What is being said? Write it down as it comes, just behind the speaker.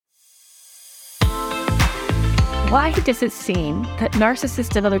Why does it seem that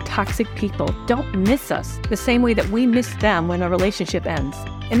narcissists and other toxic people don't miss us the same way that we miss them when a relationship ends?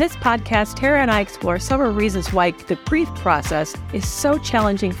 In this podcast, Tara and I explore several reasons why the grief process is so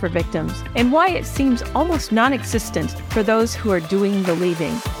challenging for victims and why it seems almost non-existent for those who are doing the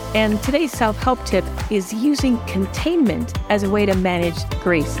leaving. And today's self-help tip is using containment as a way to manage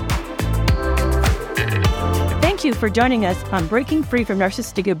grief. Thank you for joining us on Breaking Free from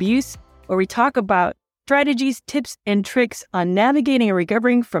Narcissistic Abuse, where we talk about strategies, tips, and tricks on navigating and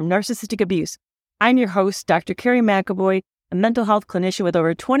recovering from narcissistic abuse. I'm your host, Dr. Carrie McAvoy, a mental health clinician with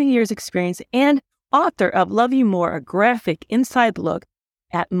over 20 years experience and author of Love You More, a graphic inside look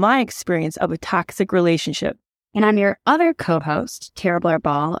at my experience of a toxic relationship. And I'm your other co-host, Tara Blair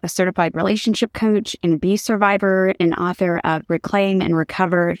Ball, a certified relationship coach and abuse survivor and author of Reclaim and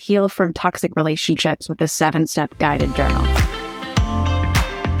Recover, Heal from Toxic Relationships with a 7-step guided journal.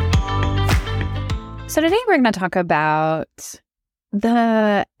 So today we're going to talk about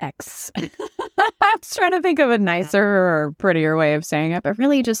the ex. I was trying to think of a nicer or prettier way of saying it, but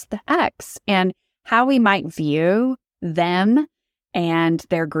really just the ex and how we might view them and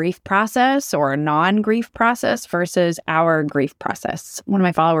their grief process or non-grief process versus our grief process. One of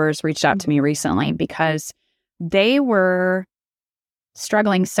my followers reached out to me recently because they were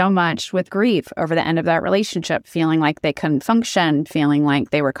struggling so much with grief over the end of that relationship, feeling like they couldn't function, feeling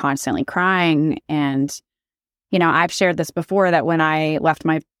like they were constantly crying. And, you know, I've shared this before that when I left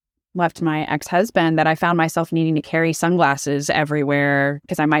my ex-husband, that I found myself needing to carry sunglasses everywhere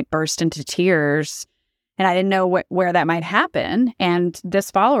because I might burst into tears. And I didn't know where that might happen. And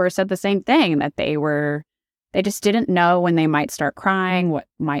this follower said the same thing, that they just didn't know when they might start crying, what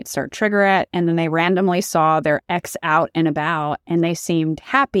might start trigger it. And then they randomly saw their ex out and about and they seemed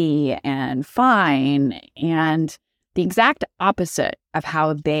happy and fine and the exact opposite of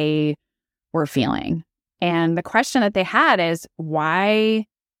how they were feeling. And the question that they had is, why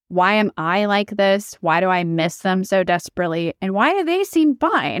am I like this? Why do I miss them so desperately? And why do they seem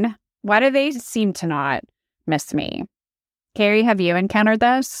fine? Why do they seem to not miss me? Carrie, have you encountered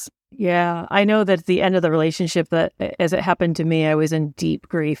this? Yeah, I know that at the end of the relationship, that as it happened to me, I was in deep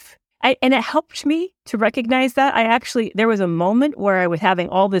grief. And it helped me to recognize that. There was a moment where I was having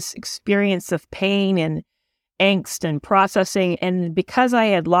all this experience of pain and angst and processing. And because I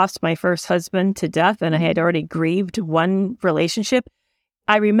had lost my first husband to death and I had already grieved one relationship,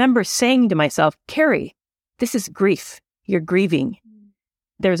 I remember saying to myself, Carrie, this is grief. You're grieving.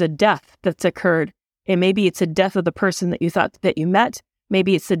 There's a death that's occurred. And maybe it's a death of the person that you thought that you met.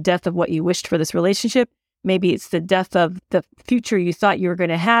 Maybe it's the death of what you wished for this relationship. Maybe it's the death of the future you thought you were going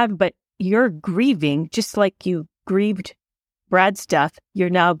to have, but you're grieving just like you grieved Brad's death. You're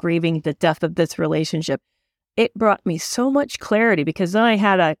now grieving the death of this relationship. It brought me so much clarity because then I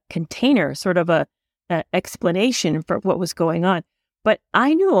had a container, sort of a explanation for what was going on. But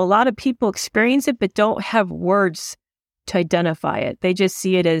I knew a lot of people experience it, but don't have words to identify it. They just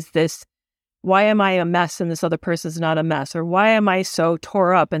see it as this, why am I a mess and this other person's not a mess? Or why am I so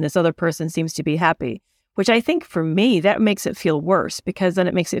tore up and this other person seems to be happy? Which I think for me, that makes it feel worse because then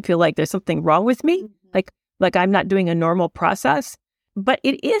it makes it feel like there's something wrong with me, like I'm not doing a normal process. But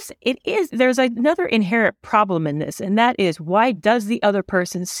there's another inherent problem in this, and that is, why does the other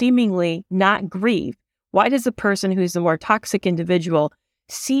person seemingly not grieve? Why does the person who's the more toxic individual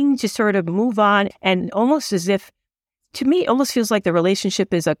seem to sort of move on and almost as if, to me, it almost feels like the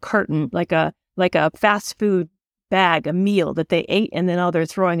relationship is a carton, like a fast food bag, a meal that they ate and then they're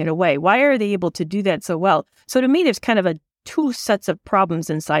throwing it away. Why are they able to do that so well? So to me, there's kind of two sets of problems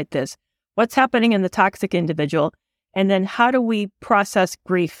inside this. What's happening in the toxic individual? And then how do we process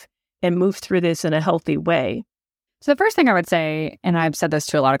grief and move through this in a healthy way? So the first thing I would say, and I've said this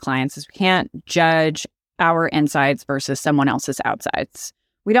to a lot of clients, is we can't judge our insides versus someone else's outsides.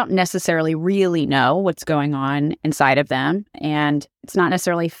 We don't necessarily really know what's going on inside of them. And it's not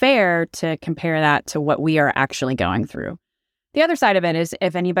necessarily fair to compare that to what we are actually going through. The other side of it is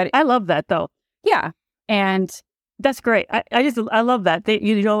if anybody... I love that, though. Yeah. And that's great. I love that.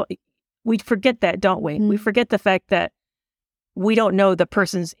 We forget that, don't we? Mm-hmm. We forget the fact that we don't know the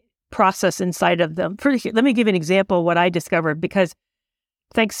person's process inside of them. Let me give an example of what I discovered, because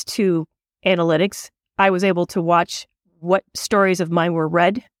thanks to analytics, I was able to watch what stories of mine were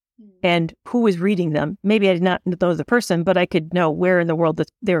read and who was reading them. Maybe I did not know the person, but I could know where in the world that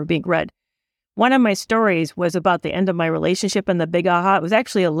they were being read. One of my stories was about the end of my relationship and the big aha. It was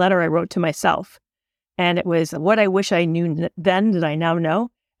actually a letter I wrote to myself. And it was what I wish I knew then that I now know.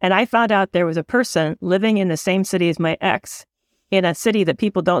 And I found out there was a person living in the same city as my ex, in a city that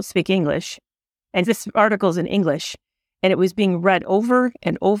people don't speak English. And this article's in English. And it was being read over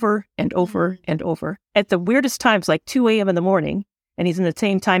and over and over and over at the weirdest times, like 2 a.m. in the morning. And he's in the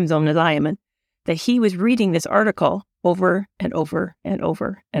same time zone as I am in, that he was reading this article over and over and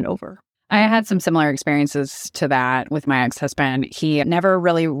over and over. I had some similar experiences to that with my ex-husband. He never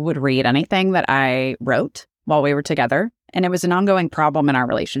really would read anything that I wrote while we were together. And it was an ongoing problem in our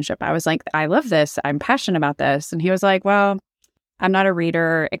relationship. I was like, I love this. I'm passionate about this. And he was like, well, I'm not a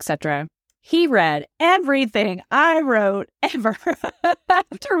reader, etc. He read everything I wrote ever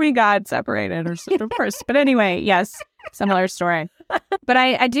after we got separated or divorced. But anyway, yes, similar story. But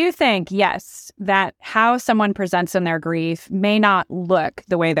I do think, yes, that how someone presents in their grief may not look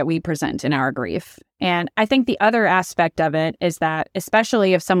the way that we present in our grief. And I think the other aspect of it is that,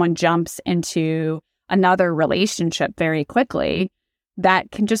 especially if someone jumps into another relationship very quickly,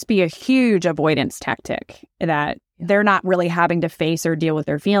 that can just be a huge avoidance tactic, that they're not really having to face or deal with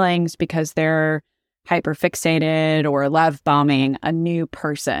their feelings because they're hyperfixated or love bombing a new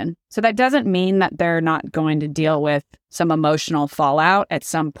person. So that doesn't mean that they're not going to deal with some emotional fallout at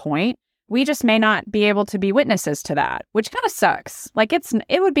some point. We just may not be able to be witnesses to that, which kind of sucks. Like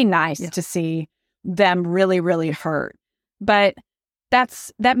it would be nice to see them really, really hurt, but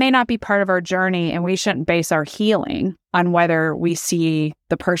that may not be part of our journey, and we shouldn't base our healing on whether we see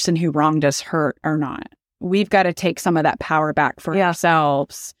the person who wronged us hurt or not. We've got to take some of that power back for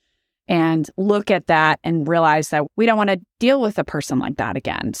ourselves and look at that and realize that we don't want to deal with a person like that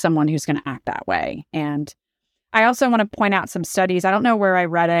again, someone who's going to act that way. And I also want to point out some studies. I don't know where I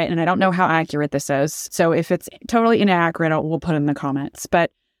read it, and I don't know how accurate this is. So if it's totally inaccurate, we'll put it in the comments.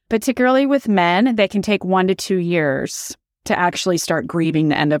 But particularly with men, they can take 1 to 2 years to actually start grieving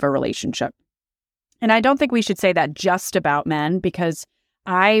the end of a relationship. And I don't think we should say that just about men, because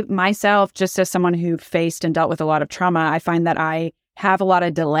I myself, just as someone who faced and dealt with a lot of trauma, I find that I have a lot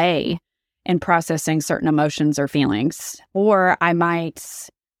of delay in processing certain emotions or feelings, or I might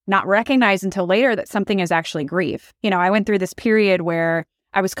not recognize until later that something is actually grief. You know, I went through this period where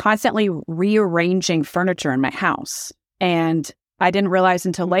I was constantly rearranging furniture in my house, and I didn't realize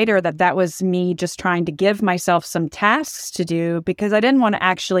until later that that was me just trying to give myself some tasks to do because I didn't want to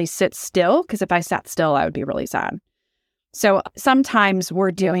actually sit still, because if I sat still, I would be really sad. So sometimes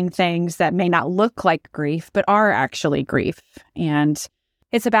we're doing things that may not look like grief, but are actually grief. And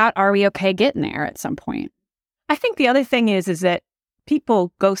it's about, are we okay getting there at some point? I think the other thing is that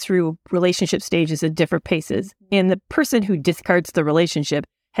people go through relationship stages at different paces. And the person who discards the relationship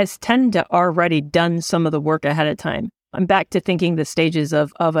has tended to already done some of the work ahead of time. I'm back to thinking the stages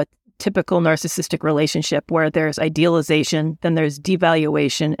of a typical narcissistic relationship where there's idealization, then there's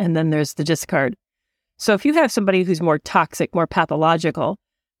devaluation, and then there's the discard. So if you have somebody who's more toxic, more pathological,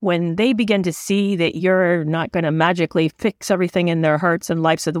 when they begin to see that you're not going to magically fix everything in their hearts and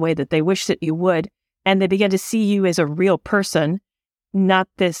lives the way that they wish that you would, and they begin to see you as a real person, not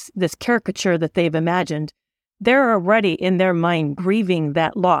this caricature that they've imagined, they're already in their mind grieving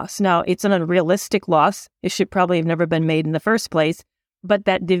that loss. Now, it's an unrealistic loss. It should probably have never been made in the first place. But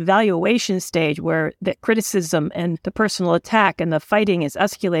that devaluation stage where the criticism and the personal attack and the fighting is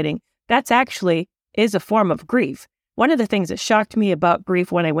escalating, that's actually is a form of grief. One of the things that shocked me about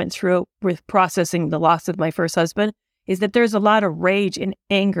grief when I went through with processing the loss of my first husband is that there's a lot of rage and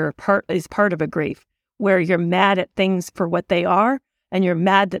anger part of a grief, where you're mad at things for what they are, and you're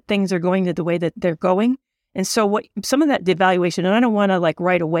mad that things are going the way that they're going. And so what some of that devaluation, and I don't want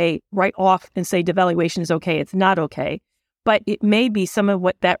to right off and say devaluation is okay. It's not okay. But it may be some of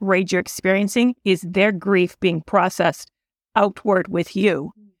what that rage you're experiencing is their grief being processed outward with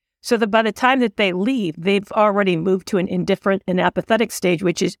you. So that by the time that they leave, they've already moved to an indifferent and apathetic stage,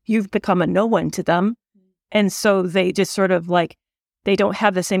 which is you've become a no one to them. And so they just sort of they don't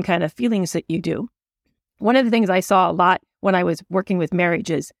have the same kind of feelings that you do. One of the things I saw a lot when I was working with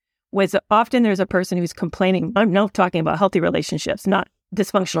marriages was that often there's a person who's complaining. I'm not talking about healthy relationships, not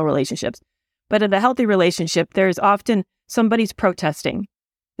dysfunctional relationships. But in a healthy relationship, there's often somebody's protesting.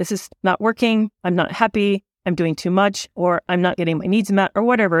 This is not working. I'm not happy. I'm doing too much, or I'm not getting my needs met, or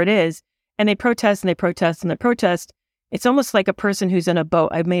whatever it is. And they protest and they protest and they protest. It's almost like a person who's in a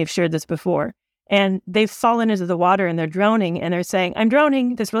boat. I may have shared this before. And they've fallen into the water and they're drowning and they're saying, I'm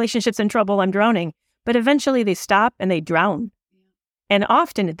drowning. This relationship's in trouble. I'm drowning. But eventually they stop and they drown. And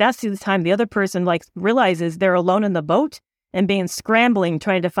often that's the time the other person realizes they're alone in the boat and scrambling,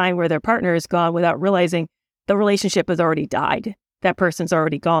 trying to find where their partner is gone without realizing the relationship has already died. That person's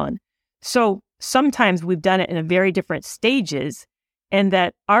already gone. So sometimes we've done it in a very different stages, and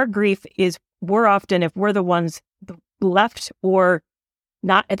that our grief is we're often, if we're the ones left or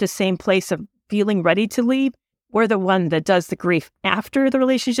not at the same place of feeling ready to leave, we're the one that does the grief after the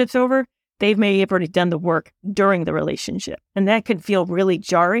relationship's over. they may have already done the work during the relationship. And that can feel really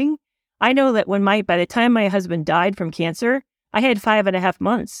jarring. I know that by the time my husband died from cancer, I had 5.5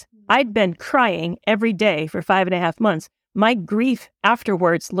 months. I'd been crying every day for 5.5 months. My grief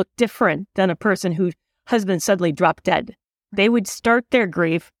afterwards looked different than a person whose husband suddenly dropped dead. They would start their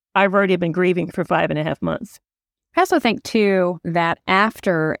grief. I've already been grieving for 5.5 months. I also think, too, that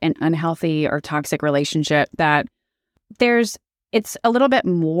after an unhealthy or toxic relationship, that it's a little bit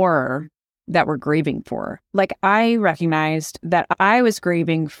more that we're grieving for. Like, I recognized that I was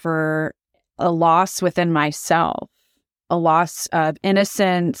grieving for a loss within myself, a loss of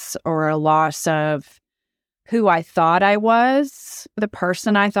innocence or a loss of who I thought I was, the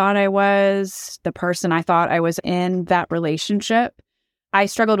person I thought I was, the person I thought I was in that relationship. I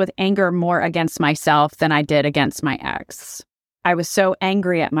struggled with anger more against myself than I did against my ex. I was so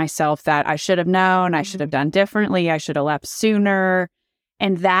angry at myself that I should have known, I should have done differently, I should have left sooner.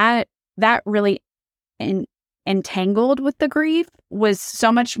 And that really entangled with the grief was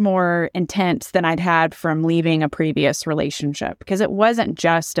so much more intense than I'd had from leaving a previous relationship, because it wasn't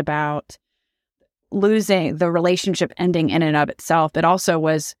just about losing the relationship ending in and of itself. It also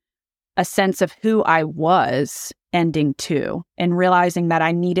was a sense of who I was ending too, and realizing that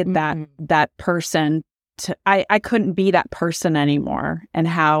I needed that person to, I couldn't be that person anymore, and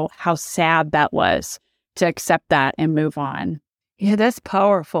how sad that was to accept that and move on. Yeah, that's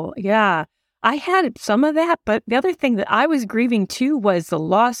powerful. Yeah. I had some of that, but the other thing that I was grieving too was the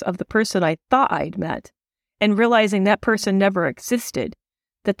loss of the person I thought I'd met, and realizing that person never existed,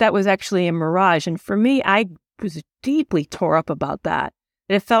 that was actually a mirage. And for me, I was deeply tore up about that.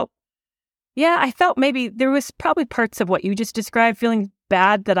 I felt maybe there was probably parts of what you just described, feeling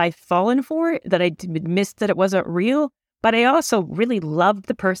bad that I'd fallen for it, that I missed that it wasn't real. But I also really loved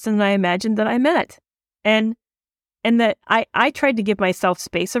the person I imagined that I met. And that I tried to give myself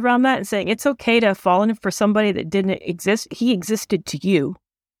space around that and saying, it's okay to have fallen for somebody that didn't exist. He existed to you.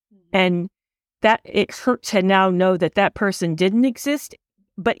 And that it hurt to now know that person didn't exist,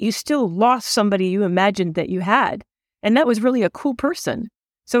 but you still lost somebody you imagined that you had. And that was really a cool person.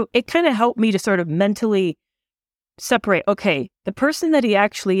 So it kind of helped me to sort of mentally separate, okay, the person that he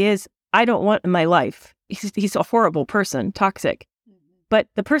actually is, I don't want in my life. He's a horrible person, toxic. But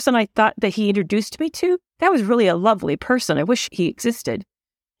the person I thought that he introduced me to, that was really a lovely person. I wish he existed.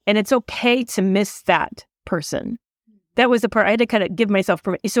 And it's okay to miss that person. That was the part I had to kind of give myself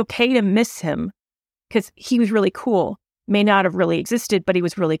permission. It's okay to miss him because he was really cool. May not have really existed, but he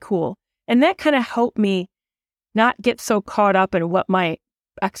was really cool. And that kind of helped me not get so caught up in what my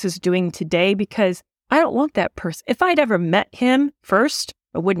ex is doing today, because I don't want that person. If I'd ever met him first,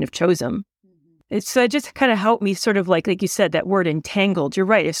 I wouldn't have chosen him. So it just kind of helped me sort of like you said, that word entangled. You're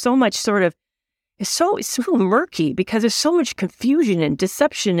right. It's so much sort of, it's so murky because there's so much confusion and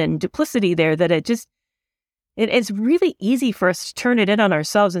deception and duplicity there that it's really easy for us to turn it in on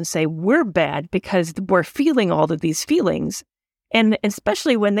ourselves and say we're bad because we're feeling all of these feelings. And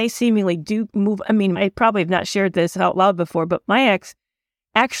especially when they seemingly do move. I mean, I probably have not shared this out loud before, but my ex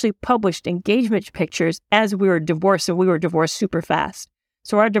actually published engagement pictures as we were divorced, and we were divorced super fast.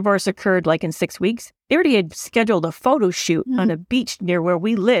 So our divorce occurred like in 6 weeks. They already had scheduled a photo shoot on a beach near where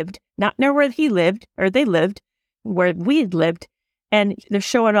we lived, not near where he lived, or they lived, where we had lived. And they're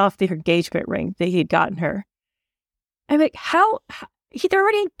showing off the engagement ring that he had gotten her. I'm like, they're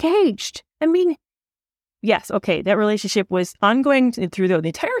already engaged. I mean, yes, okay, that relationship was ongoing through the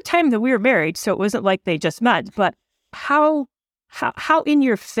entire time that we were married. So it wasn't like they just met, but how in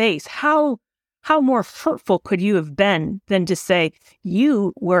your face, how more hurtful could you have been than to say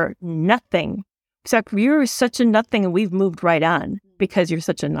you were nothing? Except you're such a nothing and we've moved right on because you're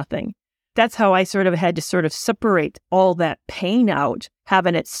such a nothing. That's how I sort of had to sort of separate all that pain out,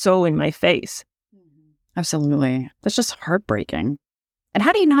 having it so in my face. Absolutely. That's just heartbreaking. And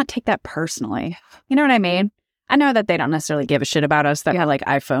how do you not take that personally? You know what I mean? I know that they don't necessarily give a shit about us that have like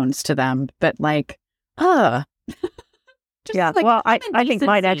iPhones to them, but like, yeah, like, well, I think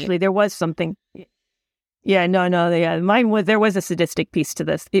mine actually, there was something. Yeah, no, yeah. There was a sadistic piece to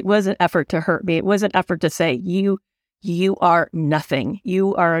this. It was an effort to hurt me. It was an effort to say, you are nothing.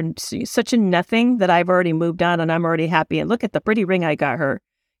 You are such a nothing that I've already moved on and I'm already happy. And look at the pretty ring I got her.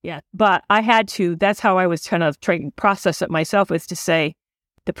 Yeah, but I had to, that's how I was kind of trying to process it myself, was to say,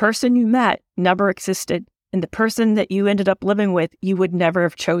 the person you met never existed. And the person that you ended up living with, you would never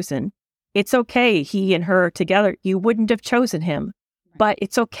have chosen. It's okay, he and her together, you wouldn't have chosen him. But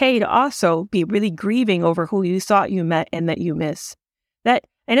it's okay to also be really grieving over who you thought you met and that you miss. That,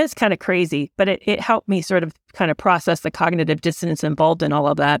 and it's kind of crazy, but it helped me sort of kind of process the cognitive dissonance involved in all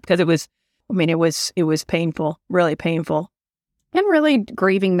of that, because it was painful, really painful. And really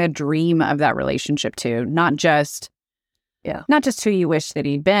grieving the dream of that relationship too, not just who you wish that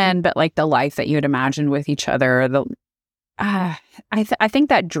he'd been, but like the life that you had imagined with each other. I think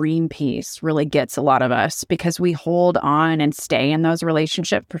that dream piece really gets a lot of us because we hold on and stay in those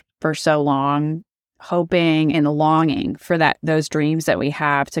relationships for so long, hoping and longing for those dreams that we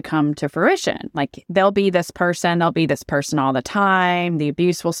have to come to fruition. Like they'll be this person all the time, the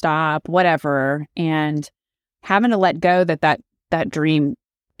abuse will stop, whatever. And having to let go that dream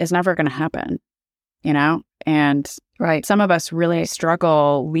is never going to happen, And right. Some of us really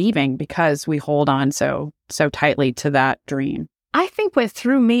struggle leaving because we hold on so tightly to that dream. I think what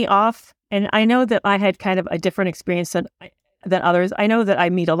threw me off, and I know that I had kind of a different experience than others. I know that I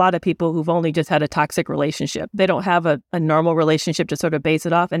meet a lot of people who've only just had a toxic relationship. They don't have a normal relationship to sort of base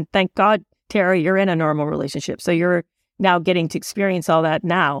it off. And thank God, Tara, you're in a normal relationship. So you're now getting to experience all that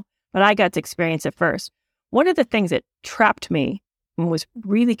now. But I got to experience it first. One of the things that trapped me and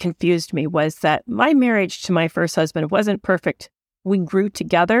really confused me was that my marriage to my first husband wasn't perfect. We grew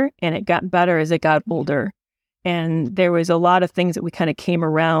together and it got better as it got older. And there was a lot of things that we kind of came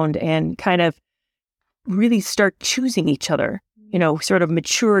around and kind of really start choosing each other, sort of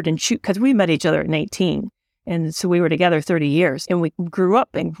matured and because we met each other at 19. And so we were together 30 years and we grew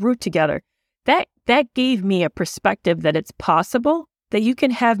up and grew together. That gave me a perspective that it's possible that you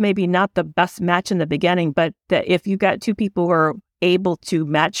can have maybe not the best match in the beginning, but that if you got two people who are able to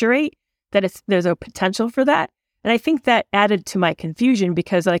maturate, there's a potential for that. And I think that added to my confusion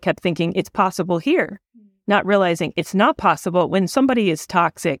because I kept thinking it's possible here, not realizing it's not possible when somebody is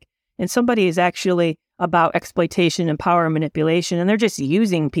toxic and somebody is actually about exploitation and power and manipulation and they're just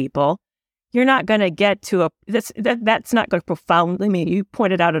using people. You're not going to get to that's not going to profoundly. I mean, you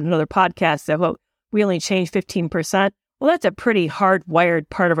pointed out in another podcast that we only change 15%. Well, that's a pretty hardwired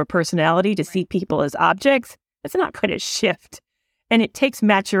part of a personality to see people as objects. It's not going to shift. And it takes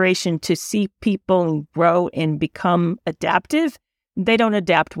maturation to see people grow and become adaptive. They don't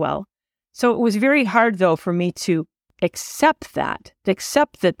adapt well. So it was very hard, though, for me to accept that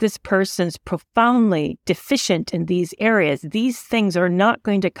this person's profoundly deficient in these areas. These things are not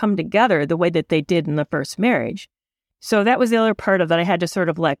going to come together the way that they did in the first marriage. So that was the other part of that I had to sort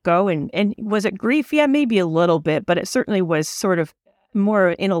of let go. And was it grief? Yeah, maybe a little bit, but it certainly was sort of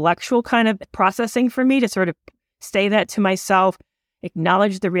more intellectual kind of processing for me to sort of say that to myself,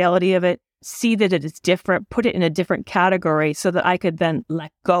 acknowledge the reality of it, see that it is different, put it in a different category so that I could then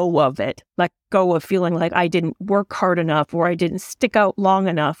let go of it, let go of feeling like I didn't work hard enough or I didn't stick out long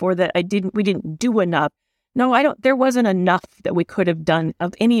enough or that we didn't do enough. No, there wasn't enough that we could have done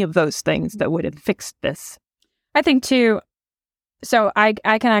of any of those things that would have fixed this. I think too, so I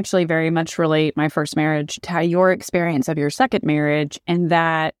can actually very much relate my first marriage to your experience of your second marriage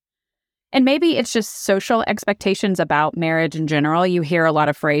and maybe it's just social expectations about marriage in general. You hear a lot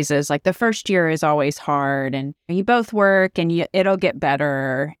of phrases like the first year is always hard and you both work and it'll get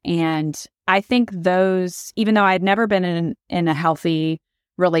better. And I think those, even though I'd never been in a healthy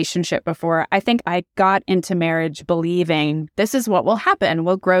relationship before, I think I got into marriage believing this is what will happen.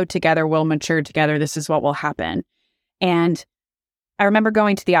 We'll grow together. We'll mature together. This is what will happen. And I remember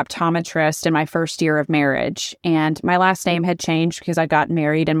going to the optometrist in my first year of marriage, and my last name had changed because I got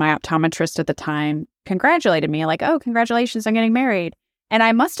married, and my optometrist at the time congratulated me like, oh, congratulations on getting married. And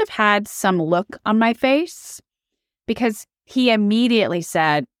I must have had some look on my face because he immediately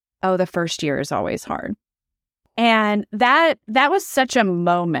said, oh, the first year is always hard. And that was such a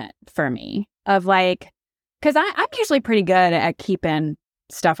moment for me of like, because I'm usually pretty good at keeping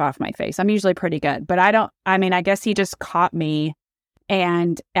stuff off my face. I'm usually pretty good, but I guess he just caught me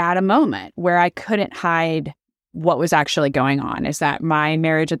and at a moment where I couldn't hide what was actually going on is that my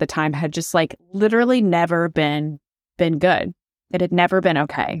marriage at the time had just like literally never been good. It had never been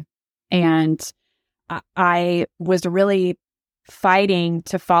okay. And I was really fighting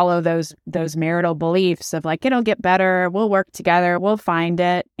to follow those marital beliefs of like, it'll get better, we'll work together, we'll find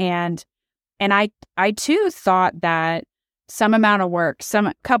it. And I too thought that some amount of work,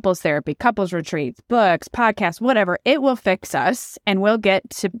 some couples therapy, couples retreats, books, podcasts, whatever, it will fix us and we'll get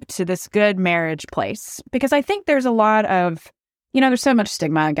to this good marriage place. Because I think there's a lot of, there's so much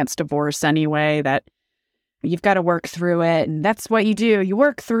stigma against divorce anyway that you've got to work through it. And that's what you do. You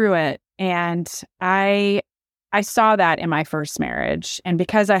work through it. And I saw that in my first marriage. And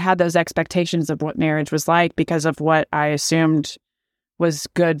because I had those expectations of what marriage was like, because of what I assumed was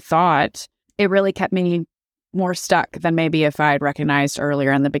good thought, it really kept me more stuck than maybe if I had recognized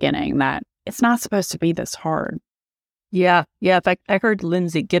earlier in the beginning that it's not supposed to be this hard. Yeah. In fact, I heard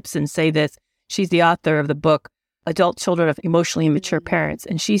Lindsay Gibson say this. She's the author of the book, Adult Children of Emotionally Immature Parents.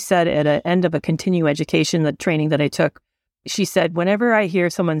 And she said at the end of a continuing education, the training that I took, she said, whenever I hear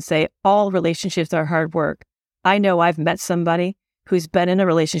someone say all relationships are hard work, I know I've met somebody who's been in a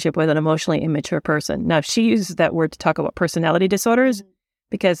relationship with an emotionally immature person. Now, she uses that word to talk about personality disorders,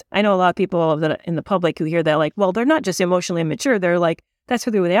 because I know a lot of people that in the public who hear that like, well, they're not just emotionally immature. They're like, that's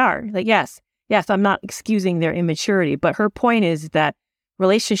who they are. Like, yes, I'm not excusing their immaturity. But her point is that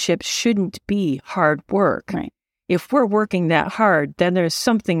relationships shouldn't be hard work. Right. If we're working that hard, then there's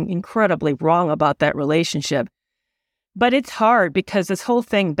something incredibly wrong about that relationship. But it's hard because this whole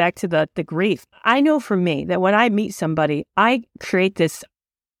thing, back to the grief, I know for me that when I meet somebody, I create this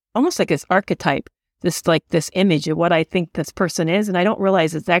almost like this archetype, this image of what I think this person is. And I don't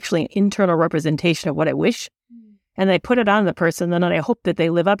realize it's actually an internal representation of what I wish. And I put it on the person, and then I hope that they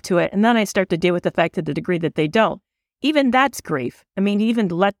live up to it. And then I start to deal with the fact to the degree that they don't. Even that's grief. I mean, even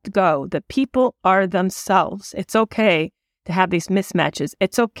let go. The people are themselves. It's okay to have these mismatches.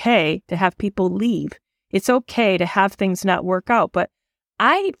 It's okay to have people leave. It's okay to have things not work out. But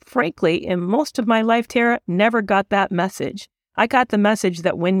I, frankly, in most of my life, Tara, never got that message. I got the message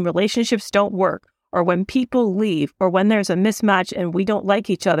that when relationships don't work, or when people leave, or when there's a mismatch and we don't like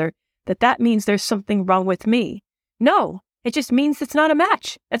each other, that means there's something wrong with me. No, it just means it's not a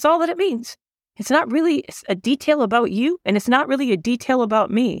match. That's all that it means. It's not really a detail about you, and it's not really a detail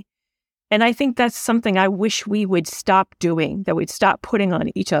about me. And I think that's something I wish we would stop doing, that we'd stop putting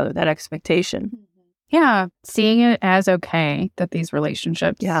on each other, that expectation. Yeah, seeing it as okay that these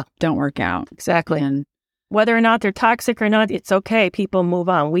relationships don't work out. Exactly. And whether or not they're toxic or not, it's okay. People move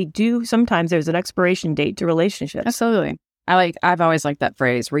on. We do. Sometimes there's an expiration date to relationships. Absolutely. I've always liked that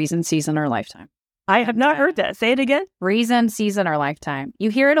phrase, reason, season, or lifetime. I have not heard that. Say it again. Reason, season, or lifetime. You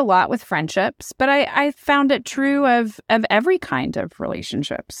hear it a lot with friendships, but I found it true of every kind of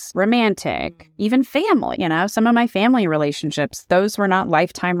relationships. Romantic, even family. Some of my family relationships, those were not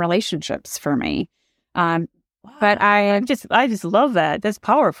lifetime relationships for me. But I just love that. That's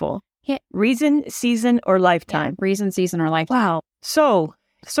powerful. Yeah. Reason, season, or lifetime. Yeah. Reason, season, or lifetime. Wow. So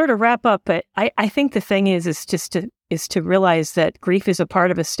to sort of wrap up, but I think the thing is to realize that grief is a part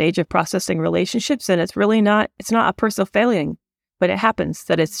of a stage of processing relationships, and it's not a personal failing, but it happens,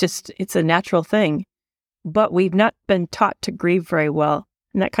 that it's a natural thing. But we've not been taught to grieve very well.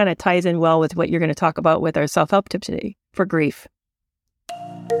 And that kind of ties in well with what you're going to talk about with our self-help tip today for grief.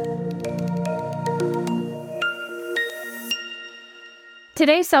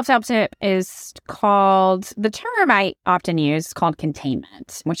 Today's self-help tip is called, the term I often use is called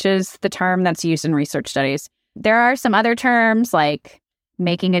containment, which is the term that's used in research studies. There are some other terms like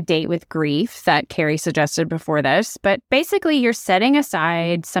making a date with grief that Carrie suggested before this, but basically you're setting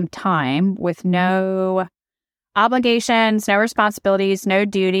aside some time with no obligations, no responsibilities, no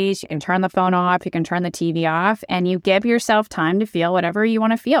duties. You can turn the phone off, you can turn the TV off, and you give yourself time to feel whatever you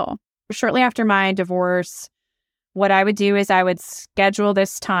want to feel. Shortly after my divorce, what I would do is I would schedule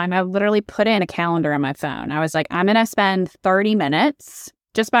this time. I would literally put in a calendar on my phone. I was like, I'm going to spend 30 minutes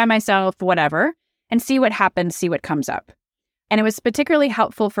just by myself, whatever, and see what happens, see what comes up. And it was particularly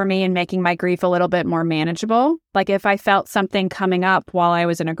helpful for me in making my grief a little bit more manageable. Like if I felt something coming up while I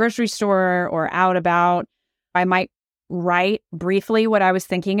was in a grocery store or out about, I might write briefly what I was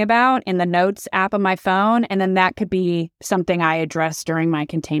thinking about in the notes app on my phone. And then that could be something I addressed during my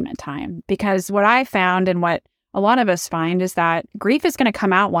containment time. Because what I found, and what a lot of us find, is that grief is going to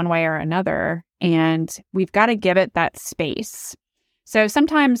come out one way or another, and we've got to give it that space. So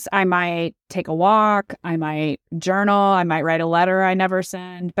sometimes I might take a walk, I might journal, I might write a letter I never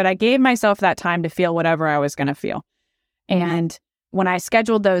send, but I gave myself that time to feel whatever I was going to feel. And when I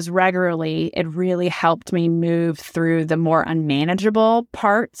scheduled those regularly, it really helped me move through the more unmanageable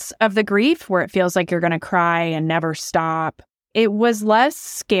parts of the grief where it feels like you're going to cry and never stop. It was less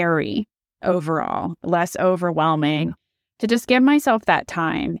scary overall, less overwhelming to just give myself that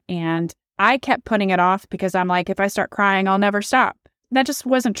time. And I kept putting it off because I'm like, if I start crying, I'll never stop. That just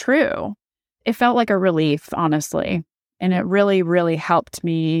wasn't true. It felt like a relief, honestly. And it really, really helped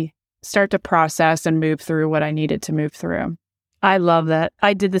me start to process and move through what I needed to move through. I love that.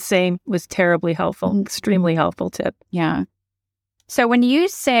 I did the same. It was terribly helpful, extremely helpful tip. Yeah. So when you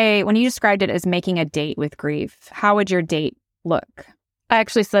described it as making a date with grief, how would your date look? I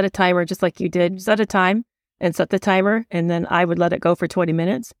actually set a timer just like you did. Set a time and set the timer, and then I would let it go for 20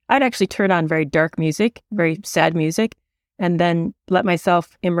 minutes. I'd actually turn on very dark music, very sad music, and then let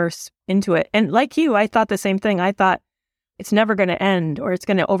myself immerse into it. And like you, I thought the same thing. I thought it's never going to end or it's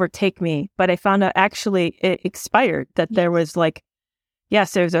going to overtake me. But I found out actually it expired, that there was like,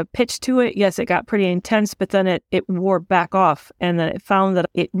 yes, there's a pitch to it. Yes, it got pretty intense, but then it wore back off. And then it found that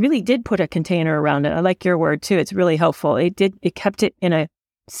it really did put a container around it. I like your word too. It's really helpful. It kept it in a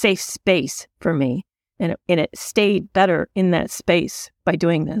safe space for me. and it stayed better in that space by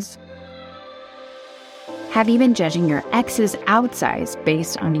doing this. Have you been judging your ex's outsides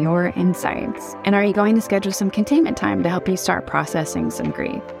based on your insides? And are you going to schedule some containment time to help you start processing some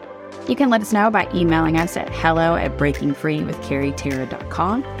grief? You can let us know by emailing us at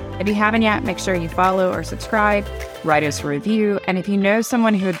hello@breakingfreewithcarrietara.com. If you haven't yet, make sure you follow or subscribe, write us a review, and if you know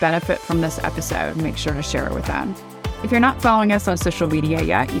someone who would benefit from this episode, make sure to share it with them. If you're not following us on social media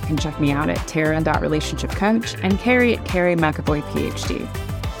yet, you can check me out at Tara.relationshipcoach and Carrie at Carrie McAvoy, PhD.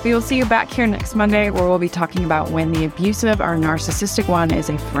 We will see you back here next Monday, where we'll be talking about when the abusive or narcissistic one is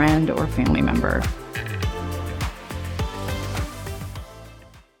a friend or family member.